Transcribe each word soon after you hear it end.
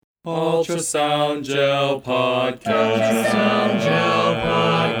Ultrasound Gel Podcast. Ultrasound Gel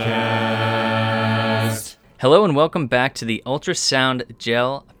Podcast. Hello and welcome back to the Ultrasound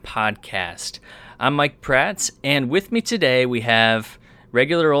Gel Podcast. I'm Mike Prats, and with me today we have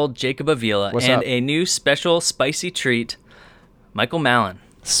regular old Jacob Avila and a new special spicy treat, Michael Mallon.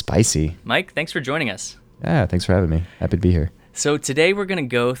 Spicy. Mike, thanks for joining us. Yeah, thanks for having me. Happy to be here. So today we're going to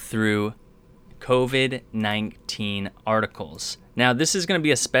go through COVID-19 articles. Now, this is going to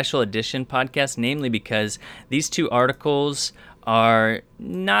be a special edition podcast, namely because these two articles are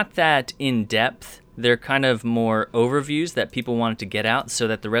not that in-depth. They're kind of more overviews that people wanted to get out so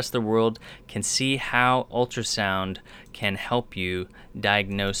that the rest of the world can see how ultrasound can help you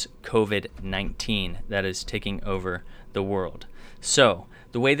diagnose COVID-19 that is taking over the world. So,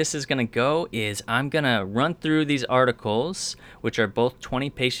 the way this is going to go is I'm going to run through these articles, which are both 20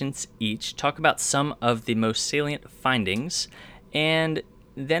 patients each, talk about some of the most salient findings, and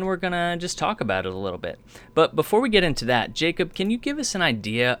then we're going to just talk about it a little bit. But before we get into that, Jacob, can you give us an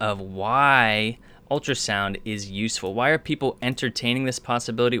idea of why ultrasound is useful? Why are people entertaining this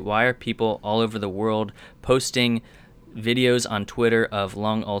possibility? Why are people all over the world posting videos on Twitter of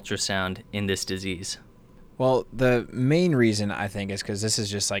lung ultrasound in this disease? Well, the main reason, I think, is because this is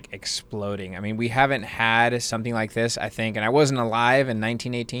just like exploding. I mean, we haven't had something like this, I think, and I wasn't alive in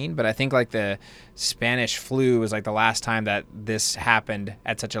 1918, but I think like the Spanish flu was like the last time that this happened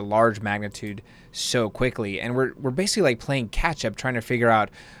at such a large magnitude so quickly. And we're basically like playing catch up, trying to figure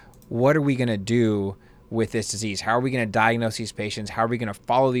out what are we going to do with this disease? How are we going to diagnose these patients? How are we going to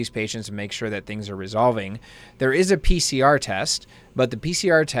follow these patients and make sure that things are resolving? There is a PCR test, but the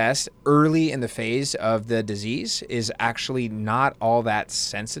PCR test early in the phase of the disease is actually not all that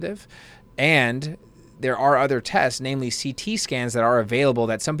sensitive. And there are other tests, namely CT scans, that are available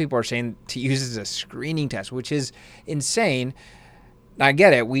that some people are saying to use as a screening test, which is insane. I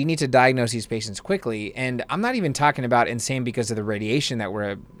get it. We need to diagnose these patients quickly. And I'm not even talking about insane because of the radiation that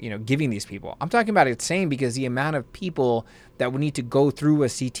we're, giving these people. I'm talking about insane because the amount of people that would need to go through a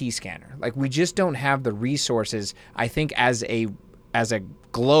CT scanner. Like, we just don't have the resources, I think, as a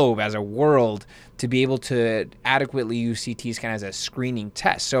globe, as a world, to be able to adequately use CT scan as a screening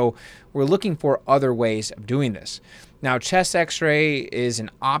test. So we're looking for other ways of doing this. Now, chest x-ray is an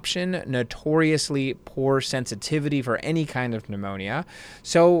option, notoriously poor sensitivity for any kind of pneumonia.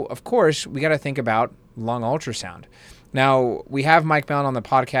 So, of course, we got to think about lung ultrasound. Now, we have Mike Mallon on the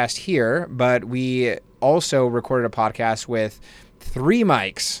podcast here, but we also recorded a podcast with 3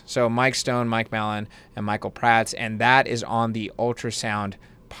 mics. So Mike Stone, Mike Mallon, and Michael Prats, and that is on the Ultrasound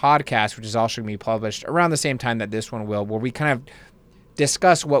podcast, which is also going to be published around the same time that this one will, where we kind of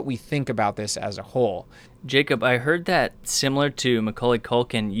discuss what we think about this as a whole. Jacob, I heard that similar to Macaulay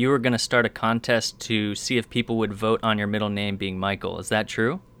Culkin, you were going to start a contest to see if people would vote on your middle name being Michael. Is that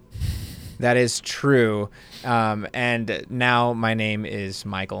true? That is true. And now my name is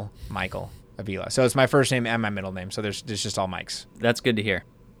Michael Avila. So it's my first name and my middle name. So there's just all Mikes. That's good to hear.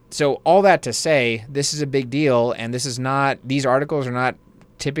 So all that to say, this is a big deal, and these articles are not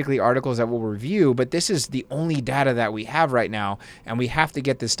typically articles that we'll review, but this is the only data that we have right now, and we have to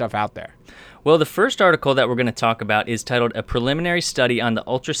get this stuff out there. Well, the first article that we're going to talk about is titled A Preliminary Study on the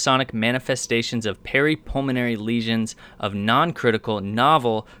Ultrasonic Manifestations of Peripulmonary Lesions of Non-Critical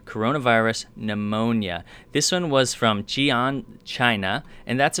Novel Coronavirus Pneumonia. This one was from Jian, China,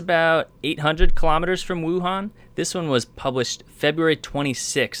 and that's about 800 kilometers from Wuhan. This one was published February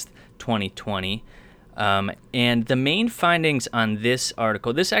 26th, 2020. And the main findings on this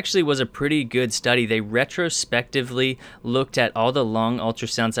article, this actually was a pretty good study. They retrospectively looked at all the lung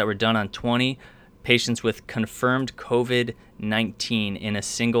ultrasounds that were done on 20 patients with confirmed COVID-19 in a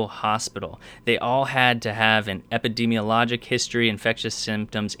single hospital. They all had to have an epidemiologic history, infectious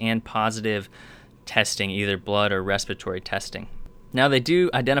symptoms, and positive testing, either blood or respiratory testing. Now, they do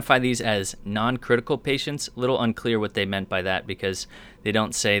identify these as non-critical patients. A little unclear what they meant by that because they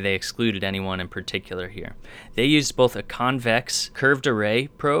don't say they excluded anyone in particular here. They used both a convex curved array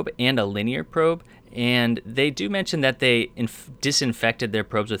probe and a linear probe, and they do mention that they disinfected their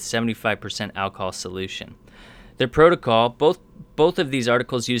probes with 75% alcohol solution. Their protocol, both of these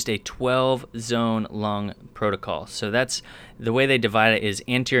articles used a 12-zone lung protocol. So that's the way they divide it is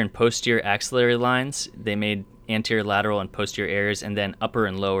anterior and posterior axillary lines. They made anterior, lateral, and posterior areas, and then upper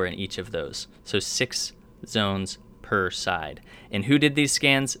and lower in each of those. So 6 zones per side. And who did these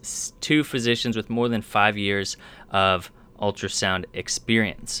scans? 2 physicians with more than 5 years of ultrasound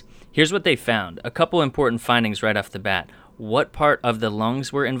experience. Here's what they found. A couple important findings right off the bat. What part of the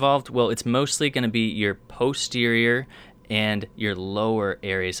lungs were involved? Well, it's mostly going to be your posterior and your lower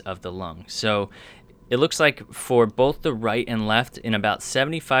areas of the lung. So It looks like for both the right and left, in about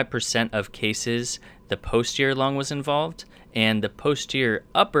 75% of cases, the posterior lung was involved, and the posterior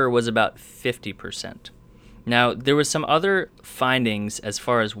upper was about 50%. Now, there was some other findings as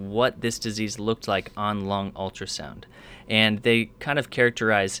far as what this disease looked like on lung ultrasound, and they kind of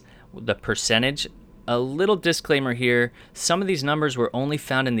characterize the percentage. A little disclaimer here, some of these numbers were only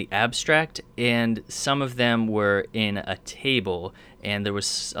found in the abstract, and some of them were in a table, and there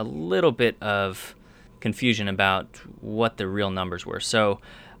was a little bit of confusion about what the real numbers were. So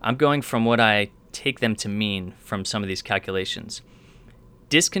I'm going from what I take them to mean from some of these calculations.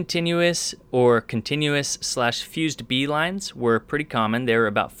 Discontinuous or continuous/fused B lines were pretty common. They were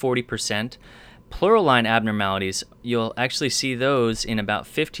about 40%. Pleural line abnormalities, you'll actually see those in about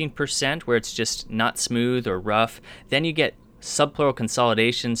 15%, where it's just not smooth or rough. Then you get subpleural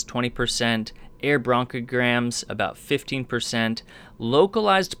consolidations, 20%, air bronchograms, about 15%.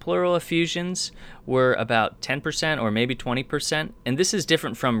 Localized pleural effusions were about 10% or maybe 20%. And this is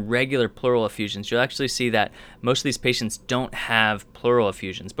different from regular pleural effusions. You'll actually see that most of these patients don't have pleural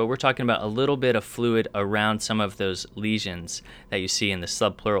effusions, but we're talking about a little bit of fluid around some of those lesions that you see in the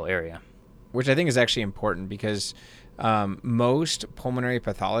subpleural area. Which I think is actually important because most pulmonary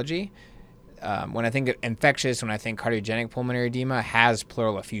pathology, when I think infectious, when I think cardiogenic pulmonary edema, has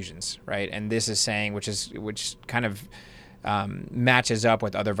pleural effusions, right? And this is saying, which kind of matches up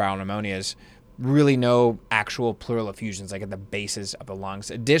with other viral pneumonias, really no actual pleural effusions like at the bases of the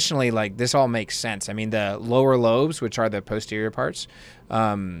lungs. Additionally, like this all makes sense. I mean, the lower lobes, which are the posterior parts,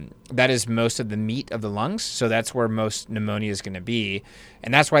 that is most of the meat of the lungs. So that's where most pneumonia is going to be.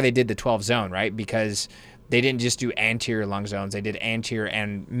 And that's why they did the 12 zone, right? Because they didn't just do anterior lung zones. They did anterior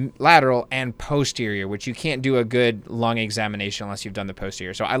and lateral and posterior, which you can't do a good lung examination unless you've done the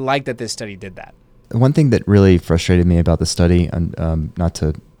posterior. So I like that this study did that. One thing that really frustrated me about the study, and not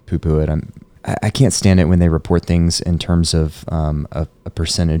to poo-poo it, I can't stand it when they report things in terms of a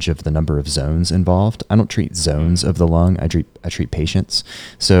percentage of the number of zones involved. I don't treat zones of the lung. I treat patients.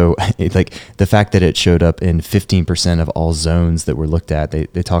 So like the fact that it showed up in 15% of all zones that were looked at,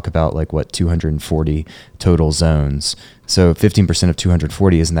 they talk about 240 total zones. So 15% of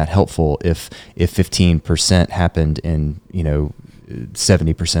 240 isn't that helpful if 15% happened in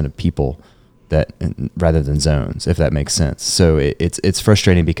 70% of people, that rather than zones, if that makes sense. So it's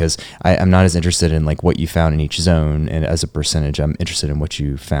frustrating because I'm not as interested in what you found in each zone, and as a percentage, I'm interested in what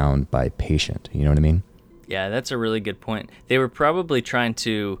you found by patient. You know what I mean? Yeah, that's a really good point. They were probably trying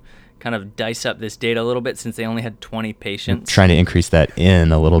to kind of dice up this data a little bit since they only had 20 patients. I'm trying to increase that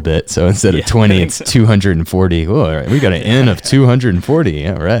N a little bit. So instead of 20, it's 240. Oh, all right. We got an N of 240.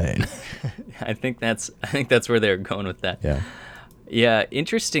 All right. I think that's where they're going with that. Yeah. Yeah,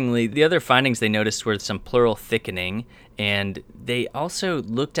 interestingly, the other findings they noticed were some pleural thickening, and they also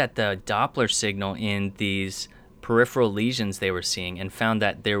looked at the Doppler signal in these peripheral lesions they were seeing and found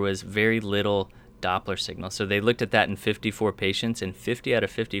that there was very little Doppler signal. So they looked at that in 54 patients, and 50 out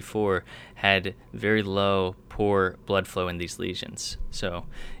of 54 had very low, poor blood flow in these lesions. So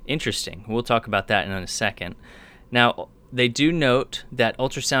interesting. We'll talk about that in a second. Now, they do note that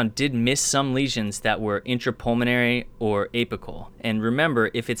ultrasound did miss some lesions that were intrapulmonary or apical. And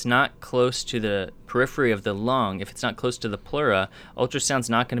remember, if it's not close to the periphery of the lung, if it's not close to the pleura, ultrasound's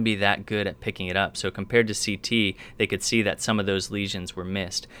not going to be that good at picking it up. So compared to CT, they could see that some of those lesions were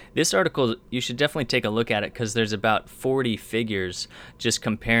missed. This article, you should definitely take a look at it because there's about 40 figures just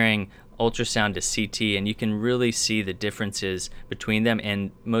comparing ultrasound to CT, and you can really see the differences between them and,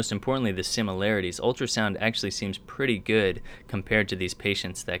 most importantly, the similarities. Ultrasound actually seems pretty good compared to these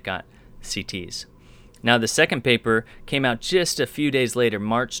patients that got CTs. Now, the second paper came out just a few days later,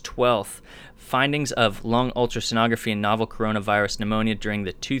 March 12th, findings of lung ultrasonography and novel coronavirus pneumonia during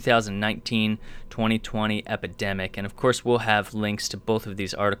the 2019-2020 epidemic. And of course, we'll have links to both of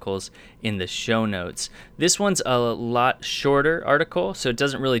these articles in the show notes. This one's a lot shorter article, so it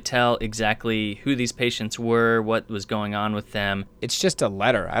doesn't really tell exactly who these patients were, what was going on with them. It's just a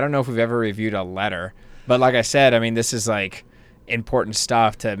letter. I don't know if we've ever reviewed a letter, but like I said, I mean, this is important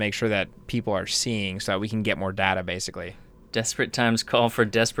stuff to make sure that people are seeing so that we can get more data, basically. Desperate times call for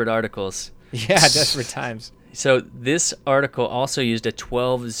desperate articles. Yeah, desperate times. So this article also used a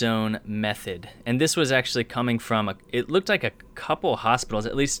 12-zone method, and this was actually coming from, it looked like a couple hospitals,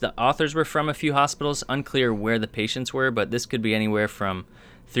 at least the authors were from a few hospitals, unclear where the patients were, but this could be anywhere from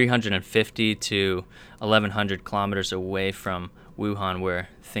 350 to 1,100 kilometers away from Wuhan, where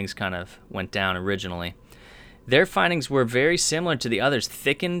things kind of went down originally. Their findings were very similar to the others: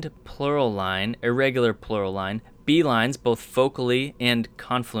 thickened pleural line, irregular pleural line, B lines, both focally and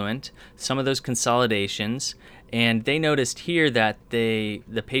confluent, some of those consolidations, And they noticed here that the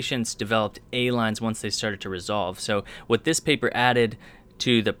patients developed A lines once they started to resolve. So what this paper added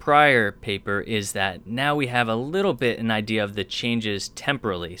to the prior paper is that now we have a little bit an idea of the changes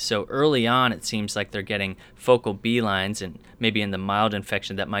temporally. So early on, it seems like they're getting focal B lines, and maybe in the mild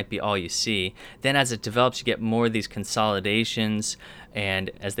infection, that might be all you see. Then as it develops, you get more of these consolidations,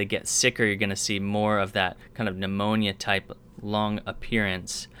 and as they get sicker, you're going to see more of that kind of pneumonia type lung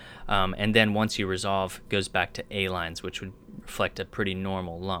appearance. And then once you resolve, it goes back to A lines, which would reflect a pretty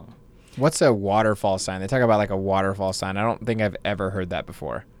normal lung. What's a waterfall sign? They talk about like a waterfall sign. I don't think I've ever heard that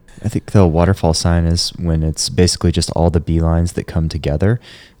before. I think the waterfall sign is when it's basically just all the B lines that come together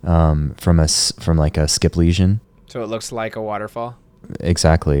from like a skip lesion. So it looks like a waterfall?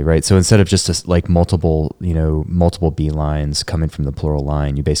 Exactly, right. So instead of just like multiple B lines coming from the pleural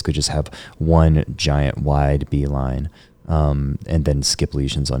line, you basically just have one giant wide B line, and then skip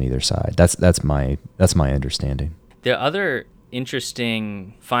lesions on either side. That's my understanding. The other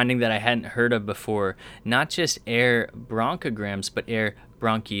interesting finding that I hadn't heard of before, not just air bronchograms, but air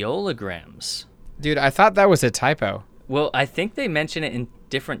bronchiolograms. Dude, I thought that was a typo. Well, I think they mention it in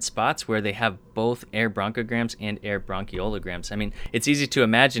different spots where they have both air bronchograms and air bronchiolograms. I mean, it's easy to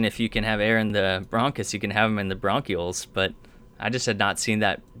imagine if you can have air in the bronchus, you can have them in the bronchioles, but I just had not seen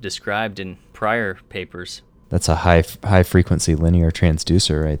that described in prior papers. That's a high frequency linear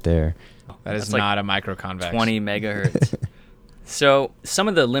transducer right there. That is That's not a microconvex. 20 megahertz. So some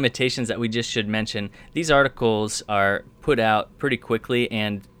of the limitations that we just should mention, these articles are put out pretty quickly,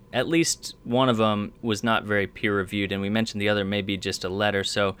 and at least one of them was not very peer reviewed, and we mentioned the other may be just a letter.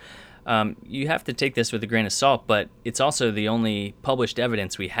 So you have to take this with a grain of salt, but it's also the only published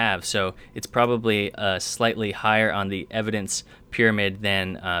evidence we have. So it's probably slightly higher on the evidence pyramid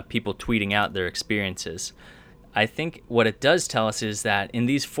than people tweeting out their experiences. I think what it does tell us is that in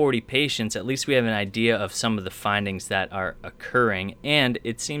these 40 patients, at least we have an idea of some of the findings that are occurring, and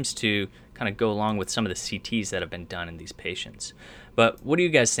it seems to kind of go along with some of the CTs that have been done in these patients. But what do you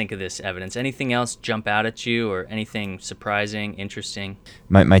guys think of this evidence? Anything else jump out at you, or anything surprising, interesting?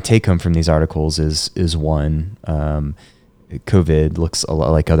 My take home from these articles is one, COVID looks a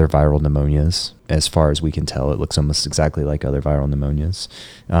lot like other viral pneumonias. As far as we can tell, it looks almost exactly like other viral pneumonias.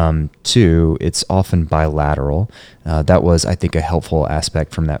 Two, it's often bilateral. That was, I think, a helpful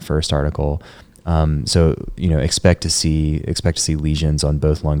aspect from that first article. So expect to see lesions on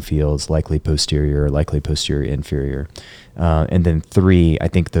both lung fields, likely posterior inferior. And then three, I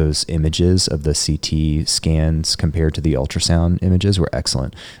think those images of the CT scans compared to the ultrasound images were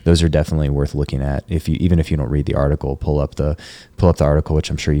excellent. Those are definitely worth looking at. Even if you don't read the article, pull up the article, which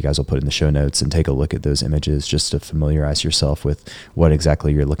I'm sure you guys will put in the show notes, and take a look at those images just to familiarize yourself with what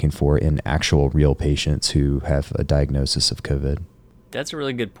exactly you're looking for in actual real patients who have a diagnosis of COVID. That's a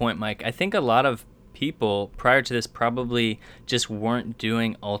really good point, Mike. I think a lot of people prior to this probably just weren't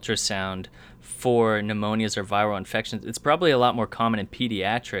doing ultrasound for pneumonias or viral infections. It's probably a lot more common in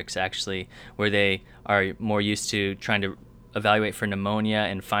pediatrics, actually, where they are more used to trying to evaluate for pneumonia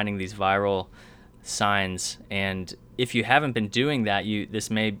and finding these viral signs. And if you haven't been doing that, this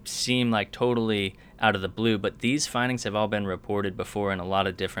may seem like totally out of the blue, but these findings have all been reported before in a lot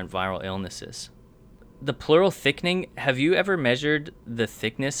of different viral illnesses. The pleural thickening, have you ever measured the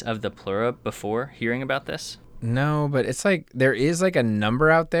thickness of the pleura before hearing about this? No, but it's like there is like a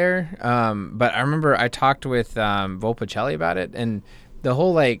number out there. But I remember I talked with Volpicelli about it, and the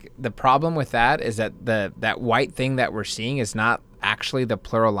whole the problem with that is that that white thing that we're seeing is not actually the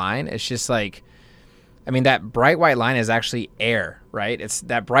pleural line. It's just that bright white line is actually air, right?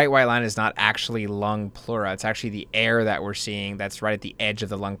 That bright white line is not actually lung pleura. It's actually the air that we're seeing that's right at the edge of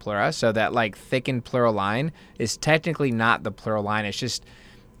the lung pleura. So that thickened pleural line is technically not the pleural line. It's just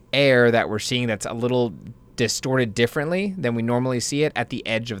air that we're seeing that's a little distorted differently than we normally see it at the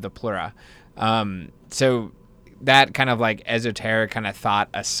edge of the pleura. So that kind of esoteric kind of thought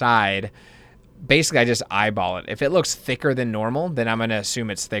aside, basically I just eyeball it. If it looks thicker than normal, then I'm going to assume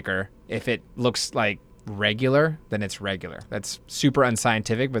it's thicker. If it looks regular, then it's regular. That's super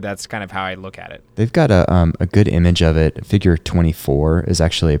unscientific, but that's kind of how I look at it. They've got a good image of it. Figure 24 is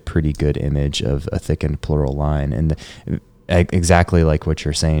actually a pretty good image of a thickened pleural line. And exactly like what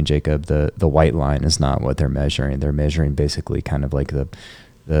you're saying, Jacob, the white line is not what they're measuring. They're measuring basically kind of like the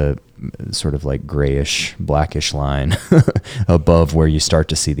sort of grayish, blackish line above where you start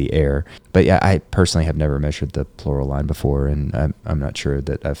to see the air. But yeah, I personally have never measured the pleural line before, and I'm not sure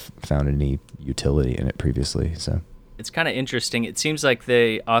that I've found any utility in it previously. So it's kind of interesting. It seems like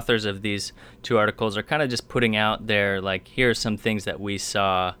the authors of these two articles are kind of just putting out there, here are some things that we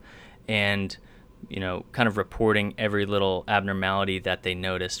saw, and kind of reporting every little abnormality that they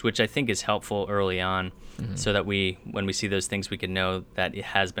noticed, which I think is helpful early on, so that when we see those things, we can know that it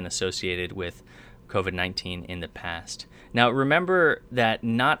has been associated with COVID-19 in the past. Now, remember that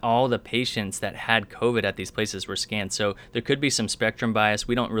not all the patients that had COVID at these places were scanned, so there could be some spectrum bias.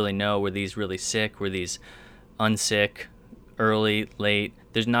 We don't really know, were these really sick, were these unsick, early, late?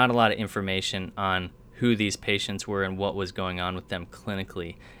 There's not a lot of information on who these patients were and what was going on with them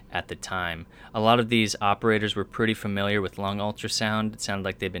clinically at the time. A lot of these operators were pretty familiar with lung ultrasound. It sounded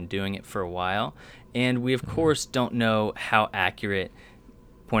like they've been doing it for a while. And we, of course, don't know how accurate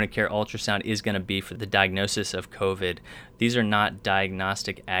point-of-care ultrasound is going to be for the diagnosis of COVID. These are not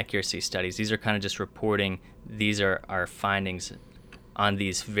diagnostic accuracy studies. These are kind of just reporting these are our findings on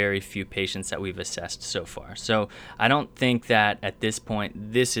these very few patients that we've assessed so far. So I don't think that at this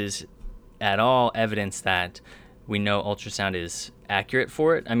point this is at all evidence that we know ultrasound is accurate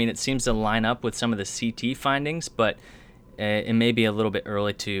for it. I mean, it seems to line up with some of the CT findings, but it may be a little bit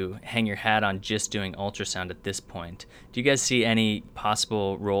early to hang your hat on just doing ultrasound at this point. Do you guys see any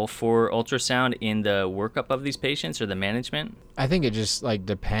possible role for ultrasound in the workup of these patients or the management? I think it just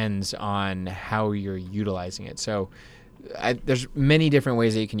depends on how you're utilizing it. So there's many different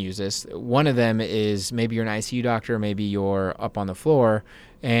ways that you can use this. One of them is maybe you're an ICU doctor, maybe you're up on the floor,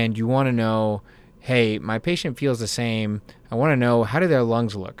 and you want to know, hey, my patient feels the same. I want to know, how do their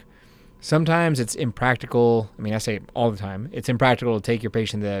lungs look? Sometimes it's impractical. I mean, I say all the time, it's impractical to take your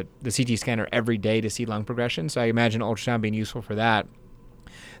patient the CT scanner every day to see lung progression. So I imagine ultrasound being useful for that.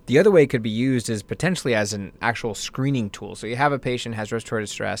 The other way it could be used is potentially as an actual screening tool. So you have a patient has respiratory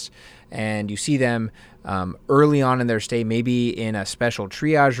distress, and you see them early on in their stay, maybe in a special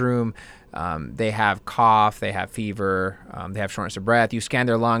triage room. They have cough, they have fever, they have shortness of breath. You scan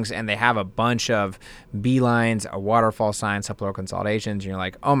their lungs, and they have a bunch of B lines, a waterfall sign, subpleural consolidations. And you're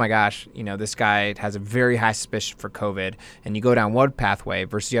like, oh my gosh, this guy has a very high suspicion for COVID. And you go down one pathway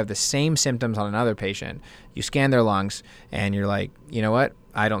versus you have the same symptoms on another patient. You scan their lungs, and you're like, you know what?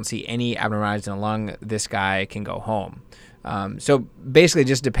 I don't see any abnormalities in the lung. This guy can go home. So basically, it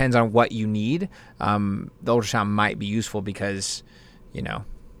just depends on what you need. The ultrasound might be useful because,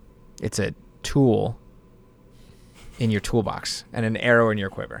 it's a tool in your toolbox and an arrow in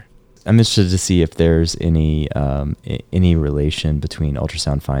your quiver. I'm interested to see if there's any relation between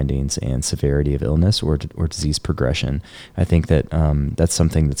ultrasound findings and severity of illness or disease progression. I think that that's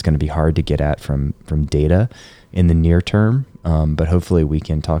something that's going to be hard to get at from data in the near term, but hopefully we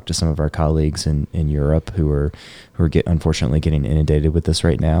can talk to some of our colleagues in Europe who are unfortunately getting inundated with this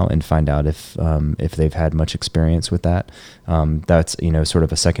right now and find out if they've had much experience with that. That's sort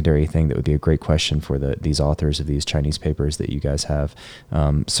of a secondary thing that would be a great question for these authors of these Chinese papers that you guys have.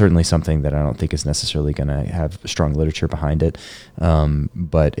 Certainly something that I don't think is necessarily going to have strong literature behind it,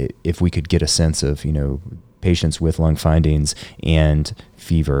 but if we could get a sense of patients with lung findings and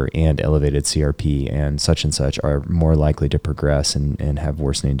fever and elevated CRP and such are more likely to progress and have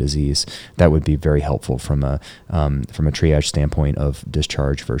worsening disease, that would be very helpful from a triage standpoint of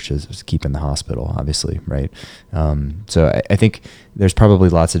discharge versus keep in the hospital, obviously, right? So I think there's probably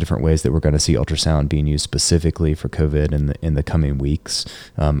lots of different ways that we're going to see ultrasound being used specifically for COVID in the coming weeks.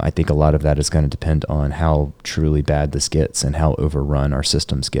 I think a lot of that is going to depend on how truly bad this gets and how overrun our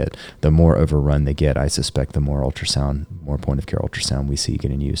systems get. The more overrun they get, I suspect the more point of care ultrasound we see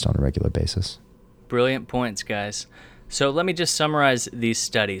getting used on a regular basis. Brilliant points, guys. So let me just summarize these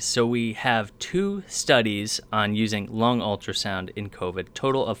studies. So we have 2 studies on using lung ultrasound in COVID,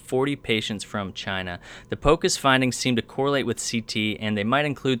 total of 40 patients from China. The POCUS findings seem to correlate with CT, and they might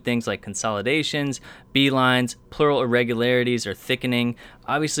include things like consolidations, B-lines, pleural irregularities, or thickening.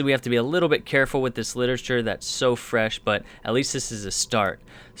 Obviously, we have to be a little bit careful with this literature that's so fresh, but at least this is a start.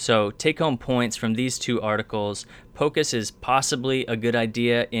 So take-home points from these 2 articles. POCUS is possibly a good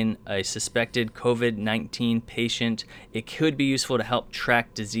idea in a suspected COVID-19 patient. It could be useful to help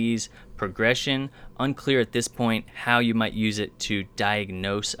track disease progression. Unclear at this point how you might use it to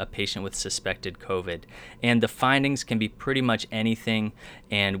diagnose a patient with suspected COVID. And the findings can be pretty much anything,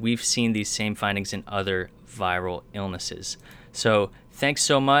 and we've seen these same findings in other viral illnesses. So thanks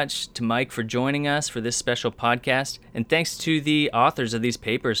so much to Mike for joining us for this special podcast, and thanks to the authors of these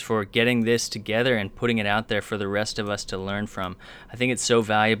papers for getting this together and putting it out there for the rest of us to learn from. I think it's so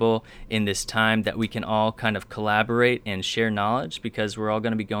valuable in this time that we can all kind of collaborate and share knowledge because we're all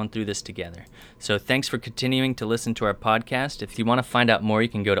going to be going through this together. So thanks for continuing to listen to our podcast. If you want to find out more, you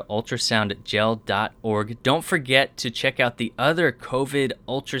can go to ultrasoundgel.org. Don't forget to check out the other COVID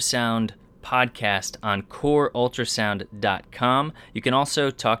ultrasound podcast on coreultrasound.com. You can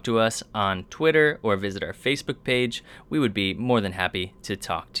also talk to us on Twitter or visit our Facebook page. We would be more than happy to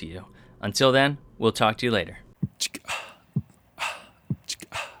talk to you. Until then, We'll talk to you later.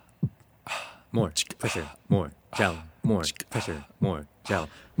 More pressure, more gel, more pressure, more gel,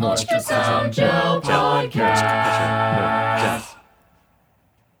 more Ultrasound Gel Podcast. pressure, more gel.